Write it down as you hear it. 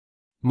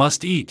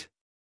Must eat.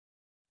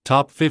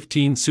 Top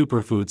 15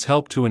 superfoods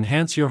help to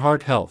enhance your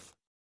heart health.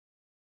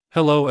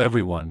 Hello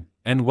everyone,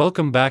 and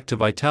welcome back to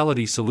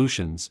Vitality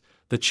Solutions,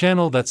 the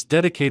channel that's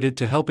dedicated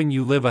to helping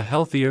you live a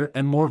healthier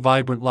and more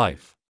vibrant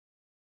life.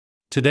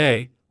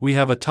 Today, we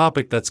have a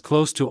topic that's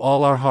close to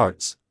all our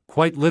hearts,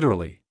 quite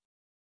literally.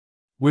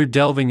 We're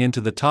delving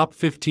into the top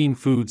 15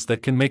 foods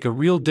that can make a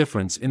real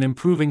difference in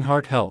improving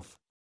heart health.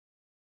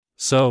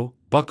 So,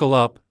 buckle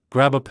up,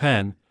 grab a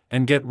pen,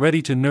 and get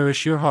ready to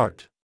nourish your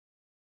heart.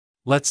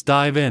 Let's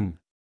dive in.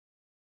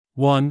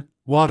 1.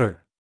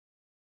 Water.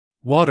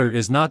 Water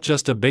is not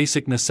just a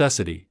basic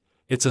necessity,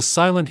 it's a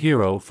silent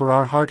hero for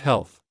our heart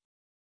health.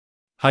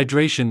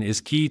 Hydration is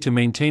key to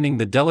maintaining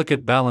the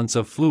delicate balance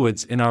of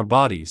fluids in our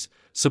bodies,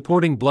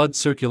 supporting blood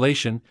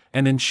circulation,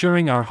 and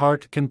ensuring our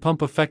heart can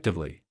pump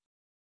effectively.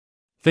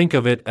 Think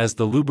of it as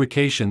the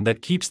lubrication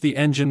that keeps the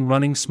engine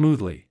running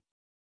smoothly.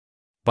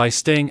 By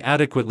staying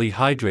adequately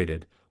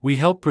hydrated, we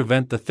help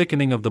prevent the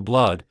thickening of the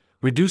blood,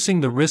 reducing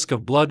the risk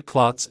of blood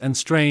clots and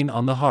strain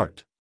on the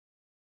heart.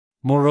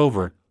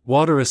 Moreover,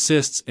 water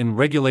assists in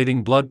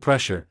regulating blood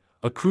pressure,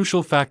 a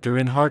crucial factor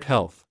in heart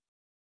health.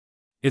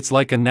 It's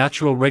like a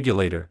natural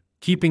regulator,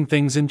 keeping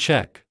things in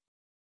check.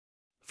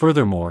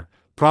 Furthermore,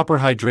 proper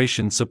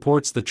hydration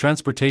supports the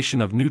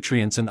transportation of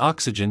nutrients and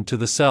oxygen to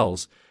the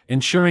cells,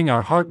 ensuring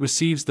our heart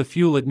receives the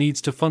fuel it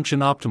needs to function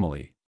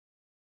optimally.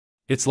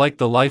 It's like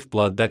the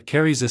lifeblood that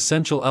carries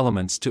essential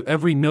elements to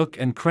every nook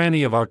and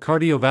cranny of our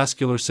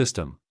cardiovascular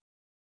system.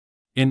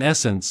 In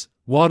essence,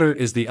 water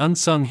is the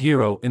unsung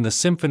hero in the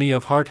symphony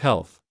of heart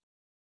health.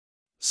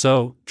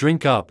 So,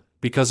 drink up,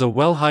 because a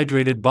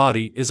well-hydrated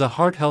body is a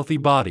heart-healthy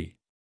body.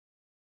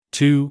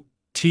 2.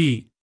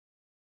 Tea.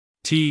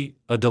 Tea,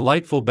 a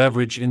delightful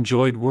beverage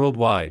enjoyed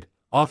worldwide,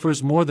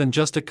 offers more than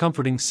just a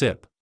comforting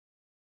sip.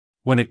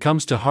 When it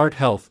comes to heart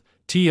health,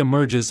 tea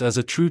emerges as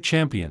a true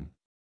champion.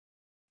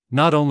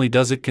 Not only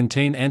does it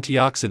contain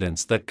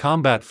antioxidants that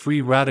combat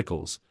free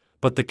radicals,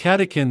 but the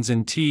catechins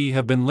in tea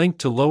have been linked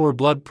to lower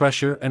blood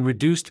pressure and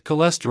reduced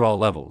cholesterol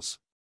levels.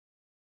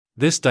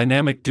 This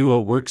dynamic duo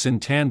works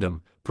in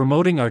tandem,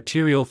 promoting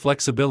arterial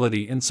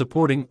flexibility and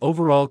supporting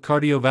overall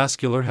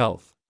cardiovascular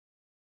health.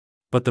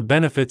 But the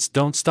benefits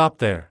don't stop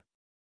there.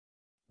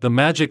 The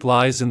magic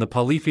lies in the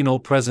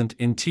polyphenol present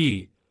in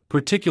tea,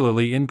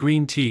 particularly in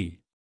green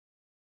tea.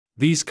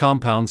 These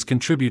compounds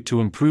contribute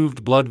to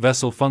improved blood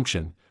vessel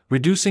function,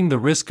 reducing the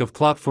risk of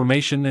clot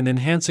formation and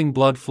enhancing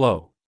blood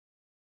flow.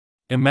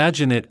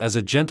 Imagine it as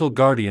a gentle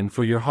guardian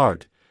for your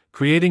heart,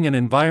 creating an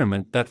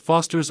environment that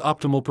fosters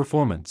optimal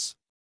performance.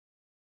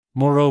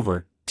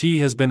 Moreover, tea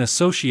has been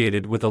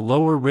associated with a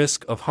lower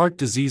risk of heart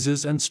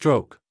diseases and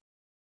stroke.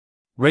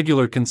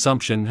 Regular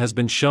consumption has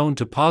been shown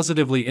to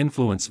positively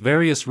influence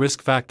various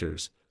risk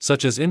factors,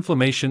 such as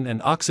inflammation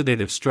and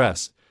oxidative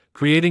stress,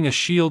 creating a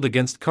shield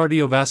against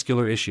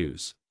cardiovascular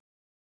issues.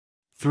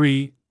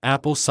 3.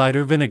 Apple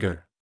cider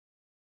vinegar.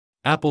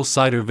 Apple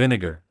cider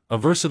vinegar, a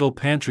versatile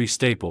pantry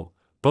staple,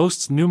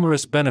 boasts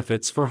numerous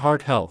benefits for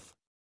heart health.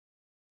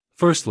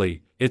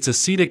 Firstly, its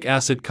acetic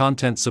acid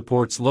content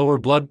supports lower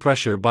blood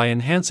pressure by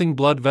enhancing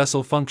blood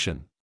vessel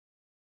function.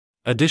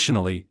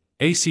 Additionally,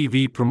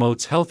 ACV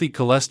promotes healthy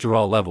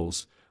cholesterol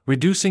levels,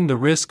 reducing the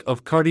risk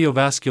of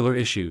cardiovascular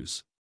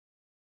issues.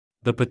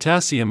 The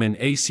potassium in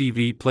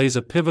ACV plays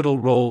a pivotal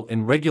role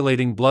in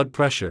regulating blood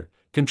pressure,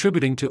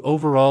 contributing to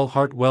overall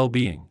heart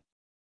well-being.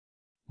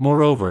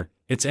 Moreover,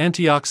 its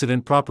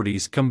antioxidant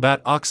properties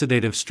combat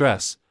oxidative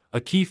stress, a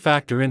key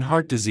factor in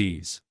heart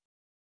disease.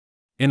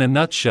 In a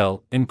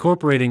nutshell,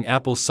 incorporating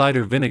apple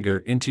cider vinegar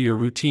into your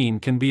routine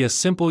can be a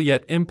simple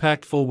yet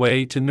impactful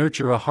way to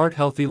nurture a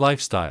heart-healthy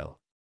lifestyle.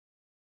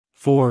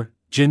 4.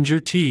 Ginger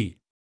tea.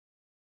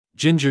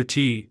 Ginger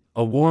tea,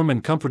 a warm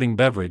and comforting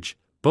beverage,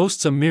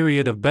 boasts a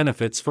myriad of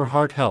benefits for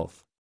heart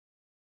health.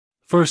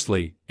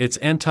 Firstly, its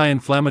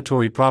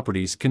anti-inflammatory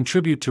properties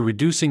contribute to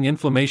reducing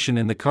inflammation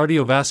in the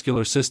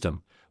cardiovascular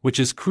system, which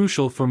is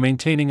crucial for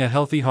maintaining a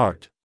healthy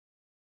heart.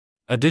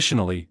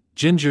 Additionally,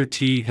 ginger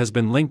tea has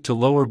been linked to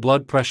lower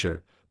blood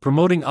pressure,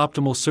 promoting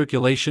optimal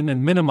circulation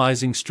and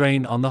minimizing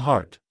strain on the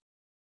heart.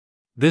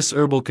 This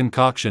herbal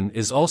concoction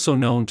is also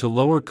known to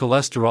lower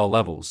cholesterol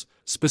levels,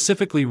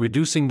 specifically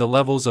reducing the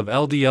levels of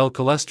LDL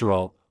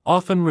cholesterol,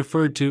 often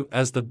referred to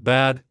as the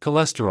bad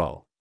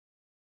cholesterol.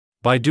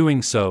 By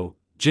doing so,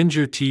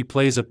 ginger tea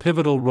plays a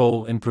pivotal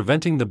role in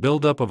preventing the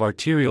buildup of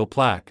arterial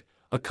plaque,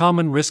 a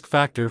common risk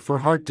factor for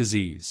heart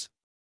disease.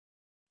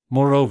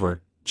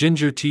 Moreover,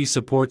 ginger tea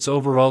supports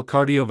overall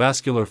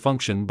cardiovascular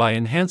function by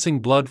enhancing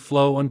blood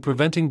flow and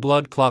preventing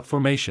blood clot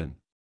formation.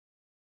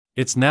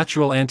 Its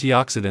natural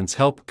antioxidants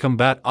help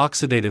combat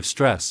oxidative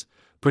stress,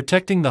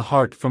 protecting the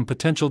heart from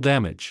potential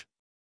damage.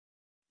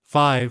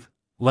 5.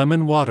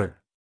 Lemon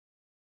water.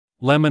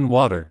 Lemon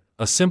water,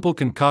 a simple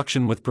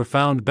concoction with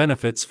profound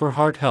benefits for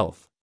heart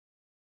health.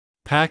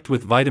 Packed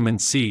with vitamin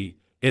C,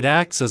 it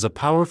acts as a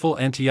powerful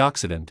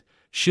antioxidant,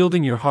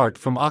 shielding your heart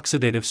from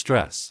oxidative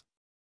stress.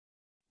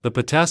 The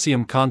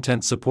potassium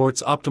content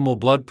supports optimal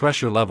blood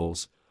pressure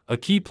levels, a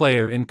key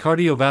player in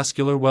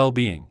cardiovascular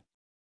well-being.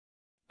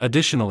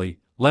 Additionally,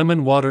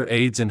 lemon water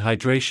aids in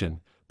hydration,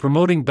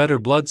 promoting better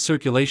blood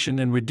circulation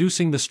and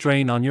reducing the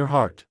strain on your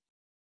heart.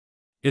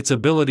 Its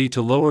ability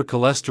to lower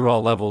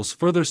cholesterol levels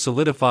further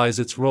solidifies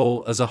its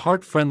role as a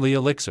heart-friendly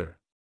elixir.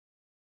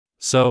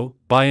 So,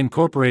 by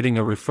incorporating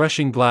a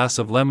refreshing glass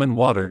of lemon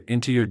water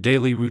into your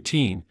daily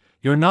routine,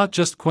 you're not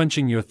just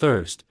quenching your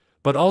thirst,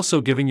 but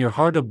also giving your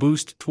heart a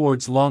boost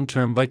towards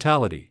long-term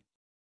vitality.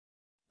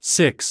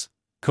 6.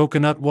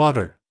 Coconut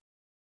water.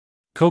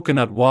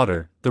 Coconut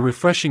water, the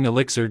refreshing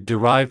elixir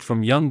derived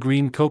from young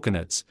green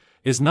coconuts,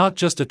 is not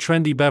just a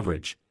trendy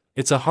beverage,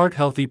 it's a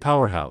heart-healthy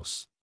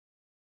powerhouse.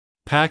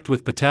 Packed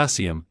with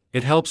potassium,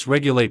 it helps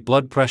regulate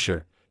blood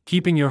pressure,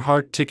 keeping your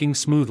heart ticking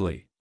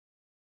smoothly.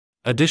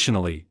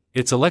 Additionally,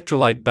 its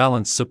electrolyte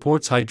balance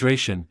supports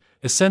hydration,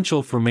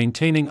 essential for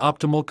maintaining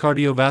optimal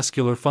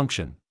cardiovascular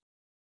function.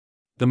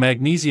 The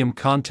magnesium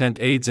content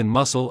aids in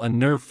muscle and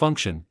nerve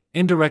function,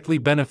 indirectly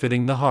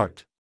benefiting the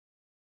heart.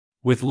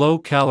 With low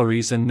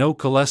calories and no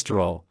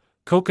cholesterol,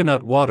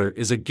 coconut water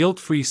is a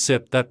guilt-free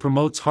sip that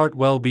promotes heart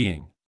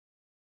well-being.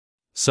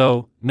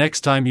 So,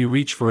 next time you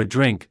reach for a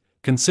drink,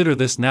 consider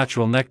this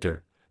natural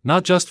nectar,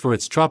 not just for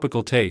its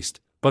tropical taste,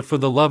 but for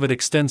the love it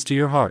extends to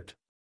your heart.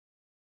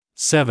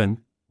 7.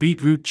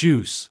 Beetroot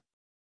juice.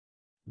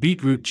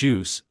 Beetroot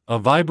juice, a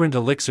vibrant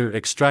elixir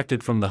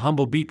extracted from the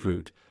humble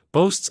beetroot,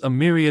 boasts a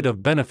myriad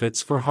of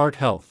benefits for heart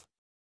health.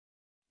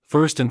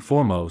 First and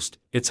foremost,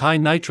 its high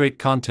nitrate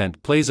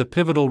content plays a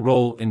pivotal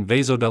role in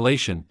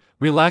vasodilation,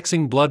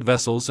 relaxing blood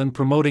vessels and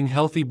promoting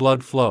healthy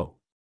blood flow.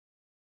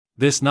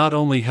 This not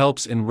only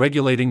helps in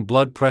regulating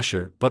blood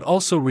pressure but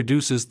also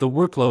reduces the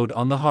workload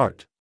on the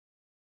heart.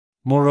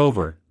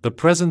 Moreover, the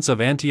presence of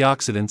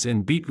antioxidants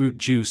in beetroot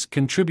juice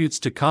contributes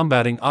to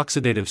combating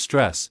oxidative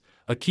stress,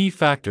 a key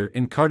factor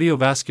in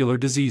cardiovascular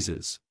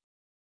diseases.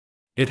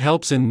 It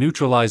helps in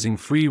neutralizing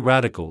free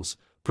radicals,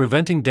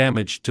 preventing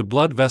damage to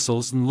blood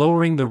vessels and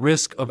lowering the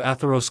risk of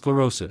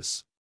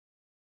atherosclerosis.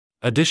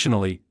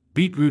 Additionally,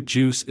 beetroot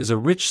juice is a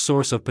rich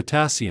source of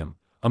potassium,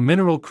 a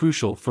mineral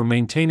crucial for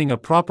maintaining a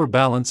proper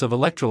balance of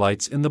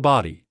electrolytes in the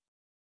body.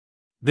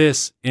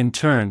 This, in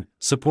turn,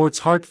 supports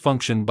heart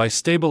function by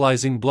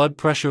stabilizing blood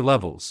pressure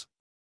levels.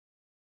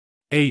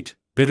 8.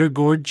 Bitter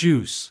gourd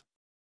juice.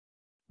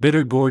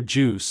 Bitter gourd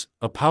juice,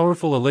 a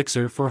powerful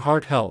elixir for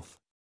heart health.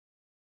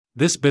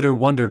 This bitter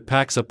wonder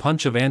packs a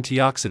punch of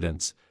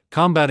antioxidants,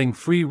 combating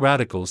free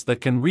radicals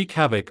that can wreak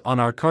havoc on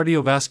our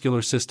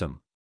cardiovascular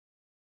system.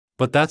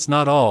 But that's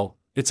not all,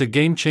 it's a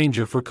game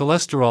changer for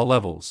cholesterol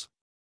levels.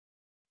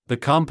 The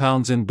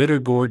compounds in bitter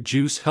gourd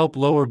juice help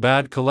lower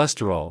bad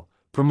cholesterol,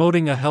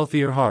 promoting a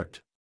healthier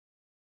heart.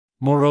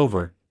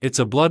 Moreover, it's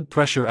a blood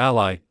pressure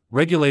ally,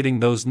 regulating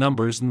those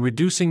numbers and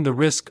reducing the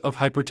risk of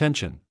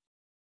hypertension.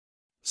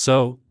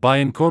 So, by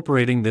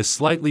incorporating this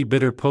slightly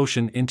bitter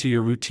potion into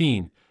your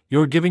routine,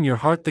 you're giving your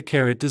heart the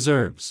care it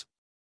deserves.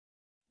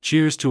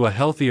 Cheers to a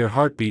healthier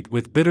heartbeat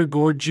with bitter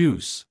gourd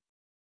juice.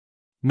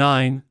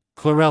 9.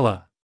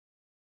 Chlorella.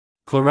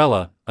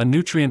 Chlorella, a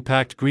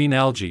nutrient-packed green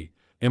algae,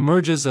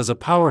 emerges as a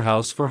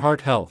powerhouse for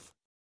heart health.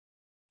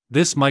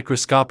 This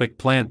microscopic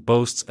plant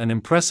boasts an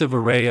impressive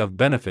array of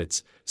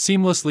benefits,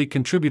 seamlessly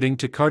contributing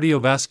to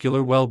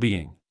cardiovascular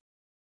well-being.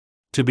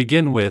 To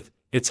begin with,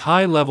 its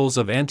high levels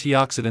of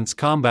antioxidants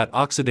combat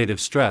oxidative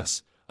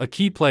stress, a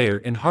key player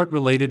in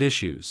heart-related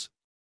issues.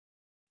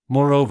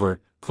 Moreover,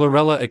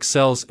 chlorella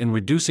excels in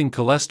reducing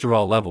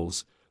cholesterol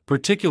levels,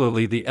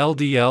 particularly the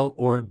LDL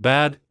or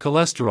bad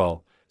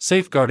cholesterol,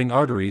 safeguarding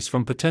arteries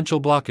from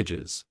potential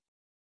blockages.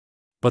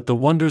 But the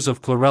wonders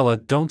of chlorella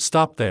don't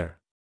stop there.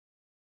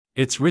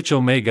 Its rich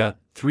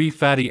omega-3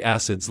 fatty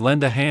acids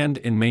lend a hand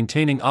in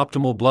maintaining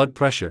optimal blood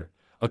pressure,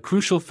 a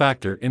crucial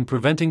factor in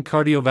preventing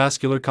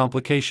cardiovascular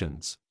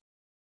complications.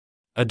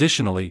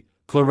 Additionally,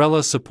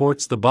 chlorella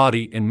supports the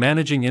body in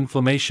managing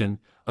inflammation,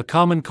 a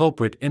common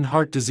culprit in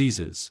heart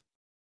diseases.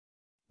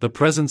 The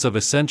presence of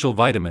essential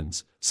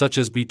vitamins, such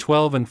as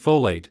B12 and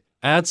folate,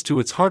 adds to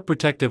its heart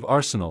protective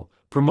arsenal,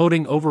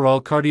 promoting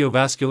overall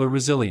cardiovascular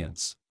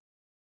resilience.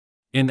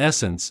 In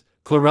essence,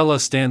 chlorella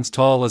stands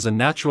tall as a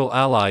natural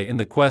ally in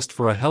the quest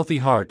for a healthy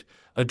heart,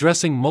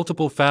 addressing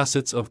multiple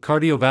facets of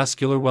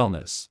cardiovascular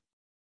wellness.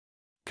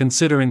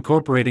 Consider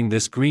incorporating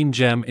this green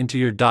gem into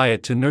your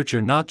diet to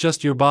nurture not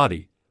just your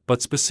body,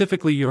 but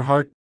specifically your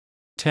heart.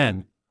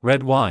 10.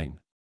 Red wine.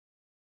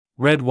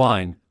 Red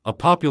wine, a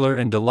popular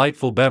and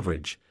delightful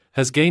beverage,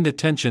 has gained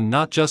attention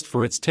not just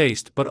for its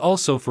taste but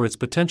also for its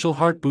potential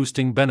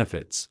heart-boosting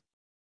benefits.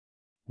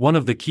 One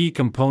of the key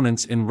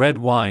components in red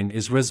wine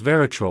is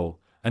resveratrol,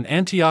 an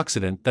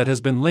antioxidant that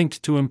has been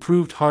linked to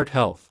improved heart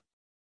health.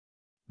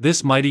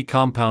 This mighty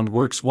compound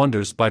works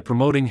wonders by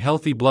promoting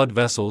healthy blood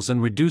vessels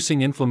and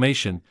reducing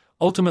inflammation,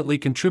 ultimately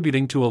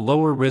contributing to a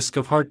lower risk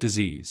of heart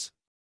disease.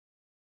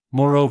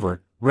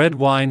 Moreover, red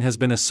wine has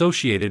been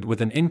associated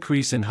with an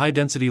increase in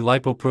high-density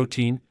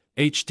lipoprotein,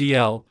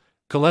 HDL,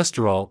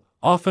 cholesterol,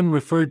 often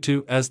referred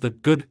to as the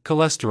good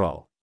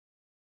cholesterol.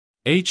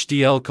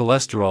 HDL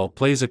cholesterol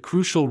plays a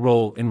crucial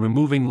role in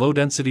removing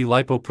low-density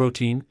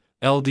lipoprotein,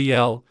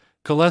 LDL,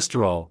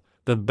 cholesterol,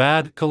 the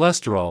bad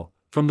cholesterol,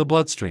 from the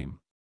bloodstream.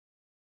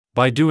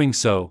 By doing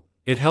so,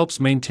 it helps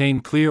maintain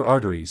clear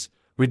arteries,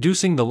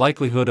 reducing the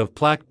likelihood of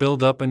plaque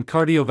buildup and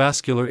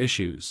cardiovascular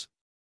issues.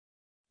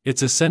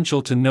 It's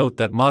essential to note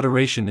that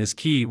moderation is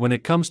key when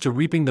it comes to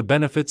reaping the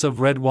benefits of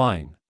red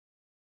wine.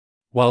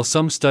 While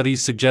some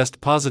studies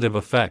suggest positive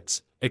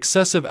effects,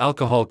 excessive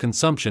alcohol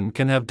consumption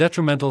can have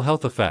detrimental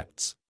health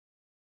effects.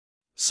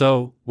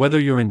 So, whether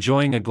you're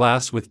enjoying a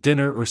glass with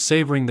dinner or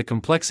savoring the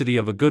complexity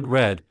of a good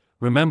red,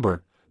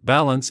 remember,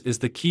 balance is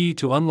the key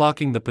to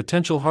unlocking the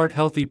potential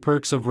heart-healthy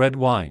perks of red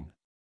wine.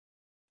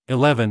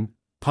 11.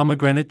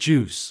 Pomegranate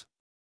juice.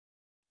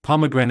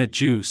 Pomegranate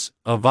juice,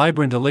 a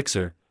vibrant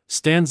elixir,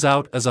 stands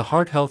out as a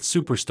heart health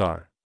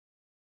superstar.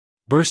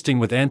 Bursting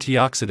with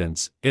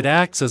antioxidants, it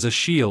acts as a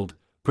shield,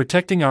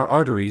 protecting our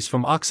arteries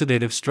from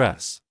oxidative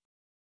stress.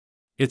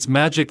 Its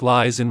magic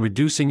lies in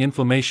reducing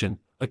inflammation,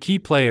 a key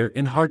player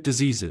in heart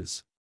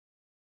diseases.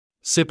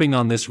 Sipping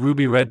on this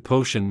ruby red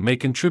potion may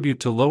contribute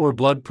to lower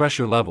blood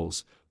pressure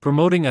levels,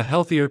 promoting a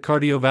healthier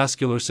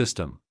cardiovascular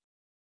system.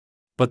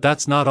 But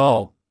that's not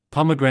all.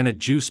 Pomegranate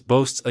juice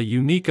boasts a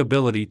unique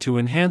ability to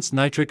enhance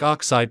nitric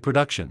oxide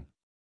production.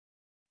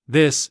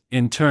 This,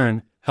 in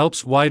turn,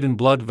 helps widen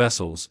blood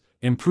vessels,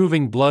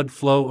 improving blood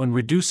flow and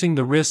reducing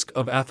the risk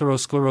of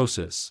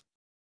atherosclerosis.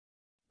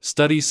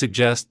 Studies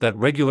suggest that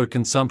regular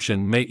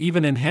consumption may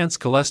even enhance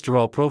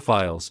cholesterol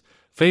profiles,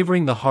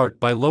 favoring the heart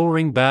by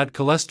lowering bad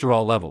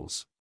cholesterol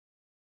levels.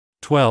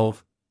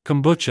 12.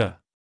 Kombucha.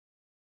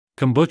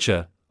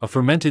 Kombucha, a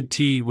fermented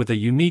tea with a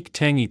unique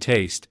tangy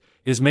taste,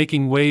 is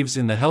making waves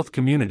in the health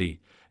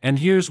community, and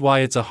here's why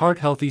it's a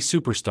heart-healthy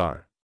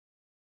superstar.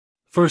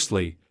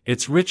 Firstly,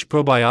 its rich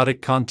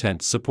probiotic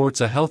content supports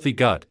a healthy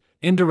gut,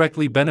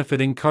 indirectly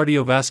benefiting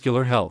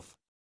cardiovascular health.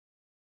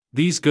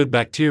 These good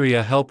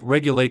bacteria help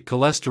regulate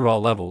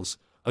cholesterol levels,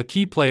 a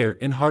key player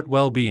in heart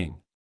well-being.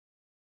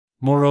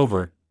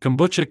 Moreover,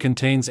 kombucha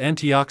contains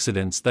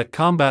antioxidants that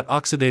combat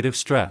oxidative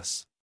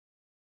stress.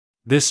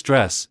 This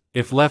stress,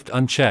 if left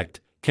unchecked,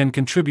 can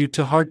contribute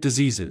to heart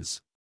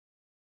diseases.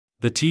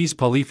 The tea's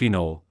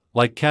polyphenol,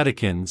 like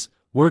catechins,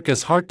 work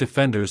as heart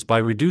defenders by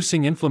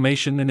reducing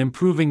inflammation and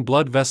improving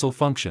blood vessel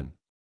function.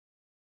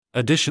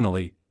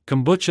 Additionally,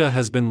 kombucha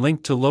has been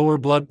linked to lower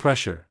blood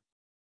pressure.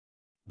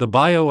 The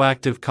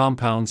bioactive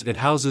compounds it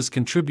houses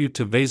contribute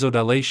to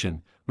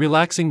vasodilation,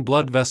 relaxing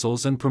blood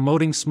vessels and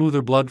promoting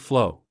smoother blood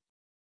flow.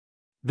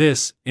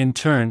 This, in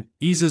turn,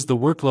 eases the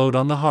workload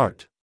on the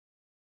heart.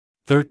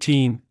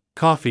 13.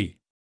 Coffee.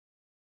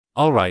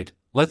 Alright,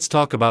 let's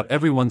talk about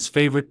everyone's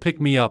favorite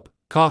pick-me-up,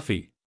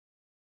 coffee.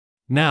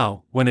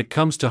 Now, when it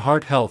comes to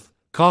heart health,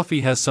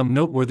 coffee has some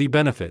noteworthy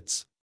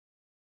benefits.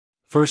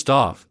 First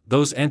off,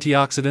 those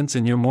antioxidants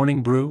in your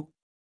morning brew?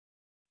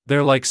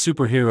 They're like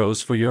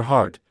superheroes for your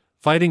heart,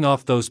 fighting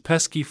off those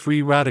pesky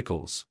free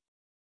radicals.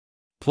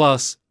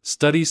 Plus,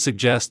 studies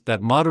suggest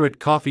that moderate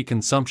coffee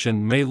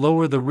consumption may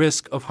lower the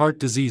risk of heart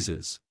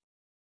diseases.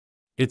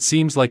 It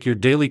seems like your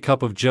daily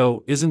cup of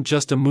joe isn't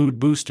just a mood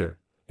booster,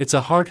 it's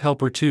a heart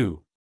helper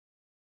too.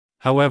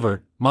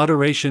 However,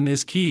 moderation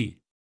is key.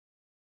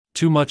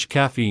 Too much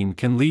caffeine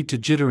can lead to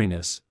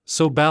jitteriness,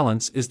 so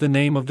balance is the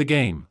name of the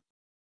game.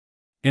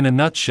 In a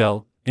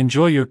nutshell,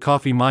 enjoy your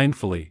coffee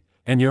mindfully,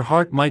 and your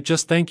heart might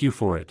just thank you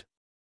for it.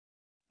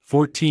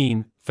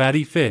 14.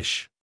 Fatty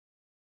fish.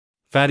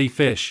 Fatty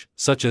fish,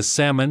 such as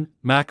salmon,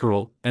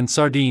 mackerel, and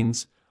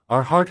sardines,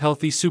 are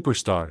heart-healthy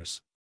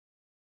superstars.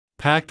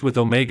 Packed with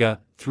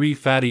omega-3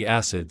 fatty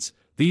acids,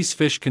 these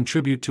fish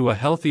contribute to a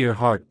healthier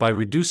heart by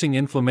reducing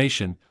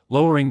inflammation,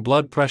 lowering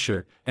blood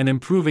pressure, and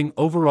improving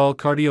overall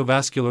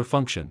cardiovascular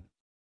function.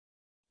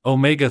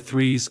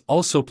 Omega-3s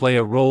also play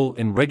a role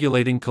in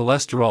regulating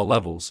cholesterol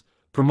levels,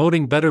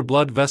 promoting better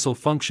blood vessel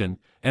function,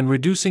 and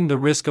reducing the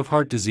risk of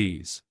heart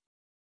disease.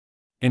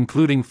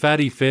 Including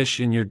fatty fish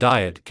in your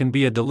diet can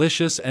be a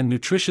delicious and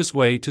nutritious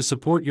way to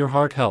support your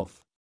heart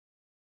health.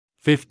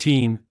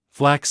 15.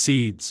 Flax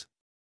seeds.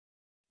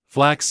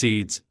 Flax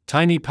seeds,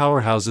 tiny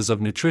powerhouses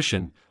of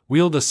nutrition,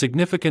 wield a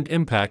significant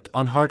impact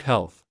on heart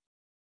health.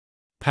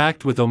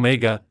 Packed with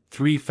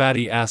omega-3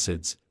 fatty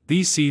acids,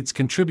 these seeds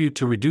contribute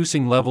to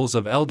reducing levels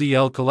of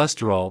LDL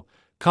cholesterol,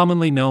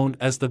 commonly known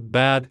as the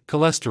bad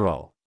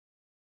cholesterol.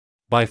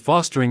 By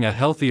fostering a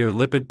healthier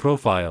lipid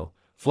profile,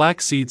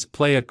 flax seeds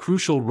play a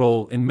crucial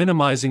role in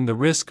minimizing the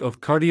risk of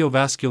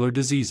cardiovascular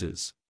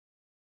diseases.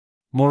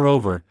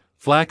 Moreover,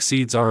 flax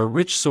seeds are a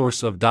rich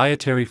source of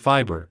dietary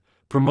fiber,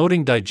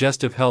 promoting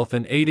digestive health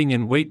and aiding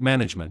in weight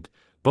management,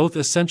 both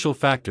essential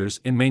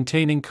factors in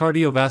maintaining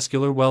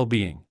cardiovascular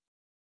well-being.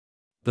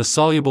 The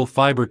soluble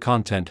fiber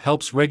content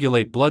helps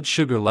regulate blood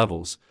sugar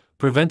levels,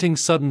 preventing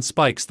sudden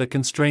spikes that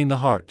can strain the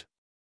heart.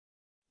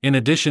 In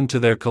addition to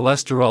their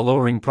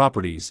cholesterol-lowering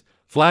properties,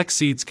 flax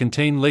seeds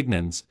contain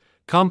lignans,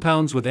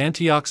 compounds with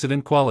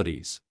antioxidant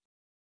qualities.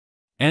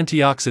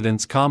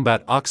 Antioxidants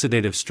combat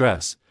oxidative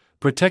stress,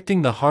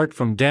 protecting the heart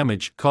from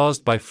damage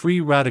caused by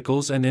free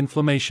radicals and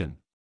inflammation.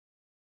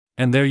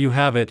 And there you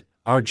have it,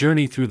 our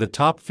journey through the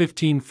top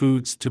 15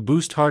 foods to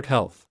boost heart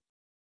health.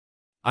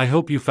 I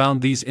hope you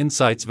found these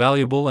insights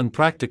valuable and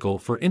practical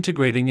for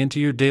integrating into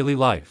your daily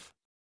life.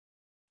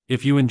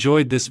 If you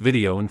enjoyed this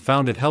video and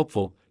found it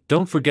helpful,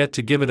 don't forget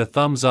to give it a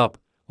thumbs up,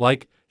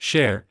 like,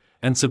 share,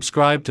 and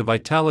subscribe to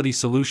Vitality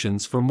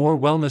Solutions for more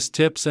wellness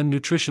tips and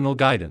nutritional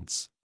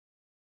guidance.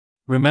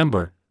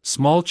 Remember,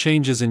 small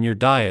changes in your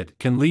diet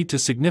can lead to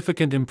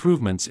significant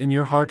improvements in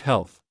your heart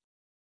health.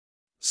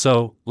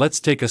 So, let's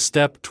take a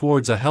step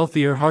towards a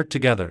healthier heart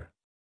together.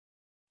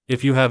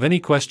 If you have any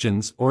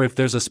questions or if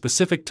there's a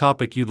specific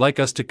topic you'd like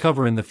us to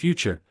cover in the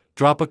future,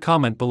 drop a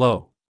comment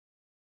below.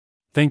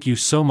 Thank you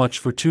so much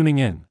for tuning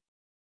in.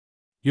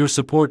 Your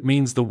support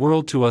means the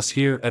world to us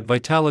here at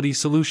Vitality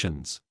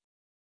Solutions.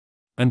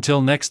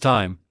 Until next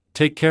time,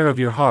 take care of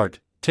your heart,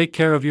 take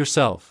care of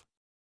yourself.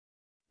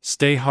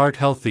 Stay heart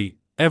healthy,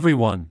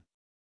 everyone.